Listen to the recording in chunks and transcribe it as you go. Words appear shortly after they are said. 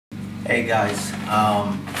Hey guys,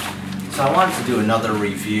 so I wanted to do another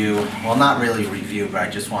review, well not really review, but I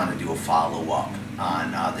just wanted to do a follow-up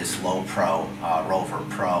on this Lowepro Rover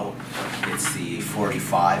Pro. It's the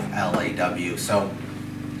 45 LAW. So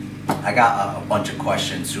I got a bunch of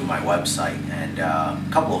questions through my website and a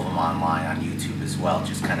couple of them online on YouTube as well,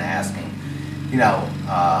 just kind of asking, you know,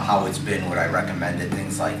 how it's been, what I recommended,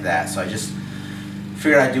 things like that. So I just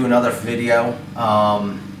figured I'd do another video.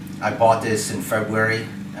 I bought this in February.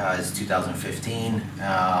 It's 2015,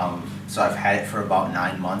 so I've had it for about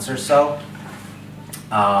 9 months or so.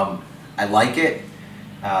 I like it,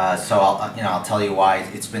 so I'll tell you why.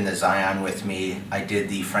 It's been the Zion with me. I did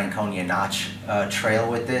the Franconia Notch trail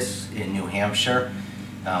with this in New Hampshire,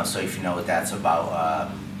 so if you know what that's about,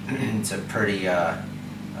 it's a pretty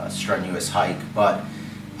strenuous hike, but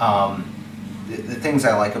the things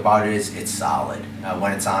I like about it is it's solid.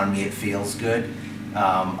 When it's on me, it feels good.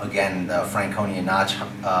 Again, the Franconia Notch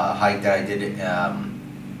hike that I did,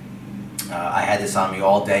 I had this on me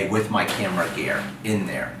all day with my camera gear in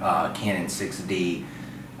there. Canon 6D,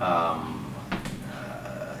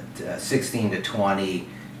 16 to 20, you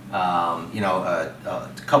know, a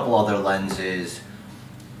couple other lenses,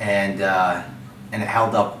 and it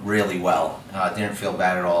held up really well. Didn't feel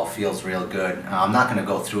bad at all. Feels real good. I'm not going to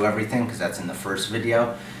go through everything because that's in the first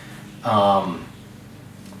video.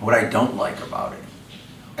 What I don't like about it,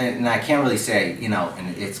 and I can't really say, you know,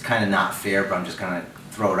 and it's kind of not fair, but I'm just going to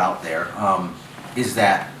throw it out there, is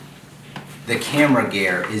that the camera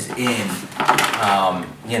gear is in,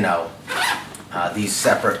 you know, these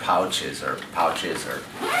separate pouches or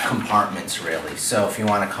compartments really. So if you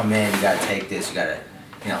want to come in, you got to take this, you got to,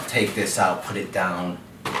 you know, take this out, put it down,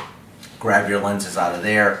 grab your lenses out of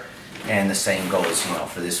there, and the same goes, you know,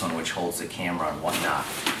 for this one, which holds the camera and whatnot.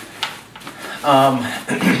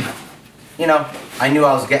 You know, I knew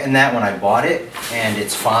I was getting that when I bought it, and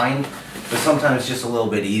it's fine, but sometimes it's just a little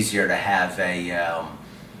bit easier to have a,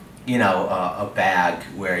 you know, a bag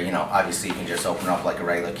where, you know, obviously you can just open up like a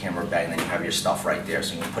regular camera bag and then you have your stuff right there.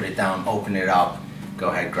 So you can put it down, open it up, go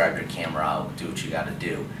ahead, grab your camera out, do what you got to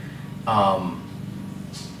do.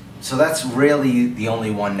 So that's really the only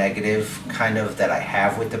one negative kind of that I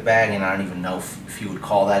have with the bag, and I don't even know if you would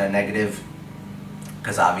call that a negative,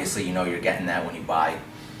 because obviously you know you're getting that when you buy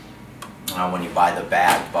the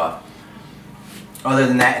bag. But other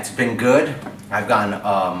than that, it's been good. I've gotten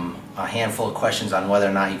a handful of questions on whether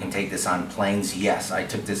or not you can take this on planes. Yes, I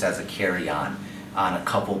took this as a carry-on on a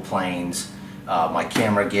couple planes. My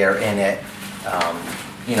camera gear in it,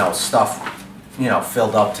 you know, stuff, you know,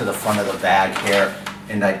 filled up to the front of the bag here,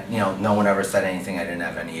 and you know, no one ever said anything. I didn't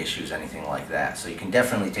have any issues, anything like that. So you can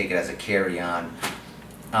definitely take it as a carry-on.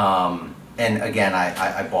 And again,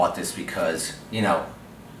 I bought this because, you know,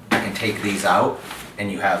 I can take these out,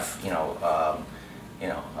 and you have, you know,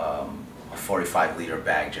 a 45-liter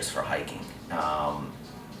bag just for hiking.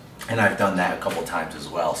 And I've done that a couple times as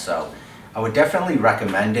well. So I would definitely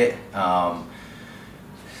recommend it,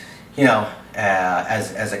 you know,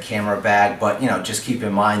 as a camera bag. But, you know, just keep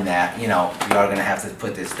in mind that, you know, you are going to have to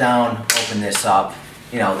put this down, open this up,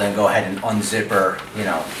 you know, then go ahead and unzipper, you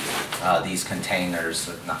know, these containers,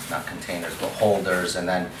 not containers, but holders, and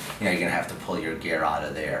then, you know, you're gonna have to pull your gear out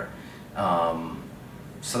of there.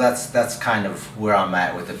 So that's kind of where I'm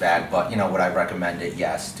at with the bag. But, you know, would I recommend it?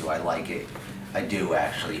 Yes. Do I like it? I do,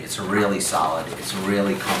 actually. It's really solid. It's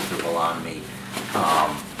really comfortable on me.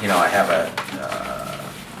 You know, I have a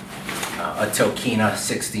Tokina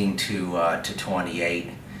 16 to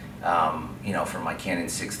 28. You know, for my Canon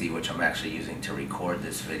 6D, which I'm actually using to record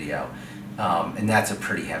this video. And that's a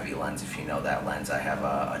pretty heavy lens, if you know that lens. I have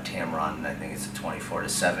a Tamron, I think it's a 24 to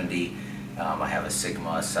 70. I have a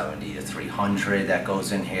Sigma 70 to 300 that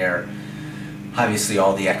goes in here. Obviously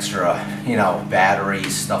all the extra, you know,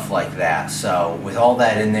 batteries, stuff like that. So with all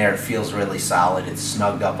that in there, it feels really solid. It's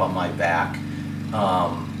snugged up on my back,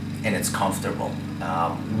 and it's comfortable.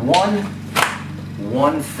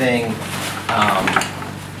 One thing,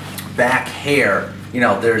 back here, you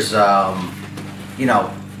know, there's, you know,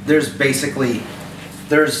 there's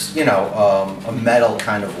you know, a metal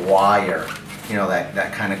kind of wire, you know,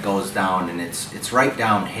 that kind of goes down, and it's right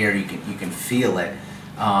down here. You can feel it.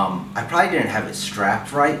 I probably didn't have it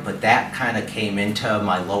strapped right, but that kind of came into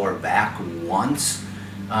my lower back once.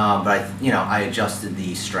 But you know, I adjusted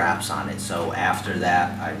the straps on it. So after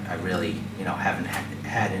that, I really, you know, haven't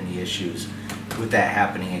had any issues with that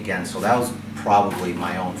happening again. So that was probably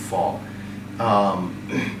my own fault.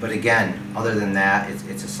 But again, other than that,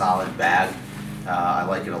 it's a solid bag. I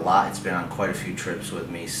like it a lot. It's been on quite a few trips with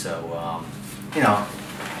me. So, you know,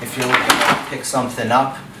 if you're looking to pick something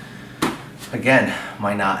up, again,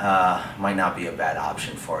 might not be a bad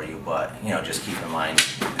option for you, but you know, just keep in mind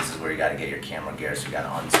this is where you got to get your camera gear. So you got to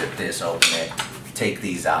unzip this, open it, take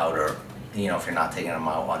these out, or you know, if you're not taking them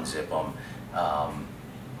out, unzip them.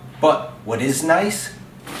 But what is nice,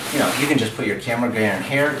 you know, you can just put your camera gear in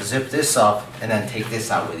here, zip this up, and then take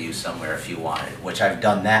this out with you somewhere if you wanted, which I've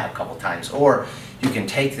done that a couple times. Or you can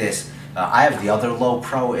take this. I have the other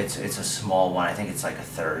Lowepro. It's a small one. I think it's like a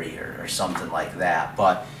 30 or something like that.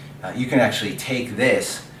 But you can actually take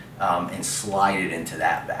this and slide it into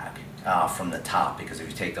that bag from the top, because if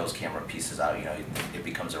you take those camera pieces out, you know, it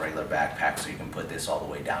becomes a regular backpack, so you can put this all the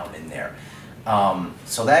way down in there.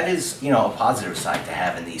 So that is, you know, a positive side to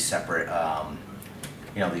having these separate,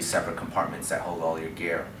 you know, these separate compartments that hold all your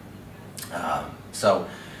gear. So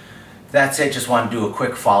that's it. Just want to do a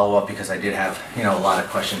quick follow-up because I did have, you know, a lot of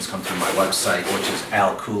questions come through my website, which is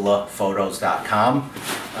alculaphotos.com.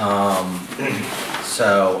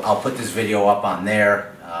 So I'll put this video up on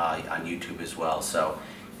there, on YouTube as well. So,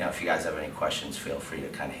 you know, if you guys have any questions, feel free to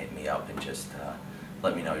kind of hit me up and just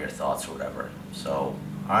let me know your thoughts or whatever. So,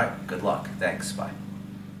 all right, good luck. Thanks. Bye.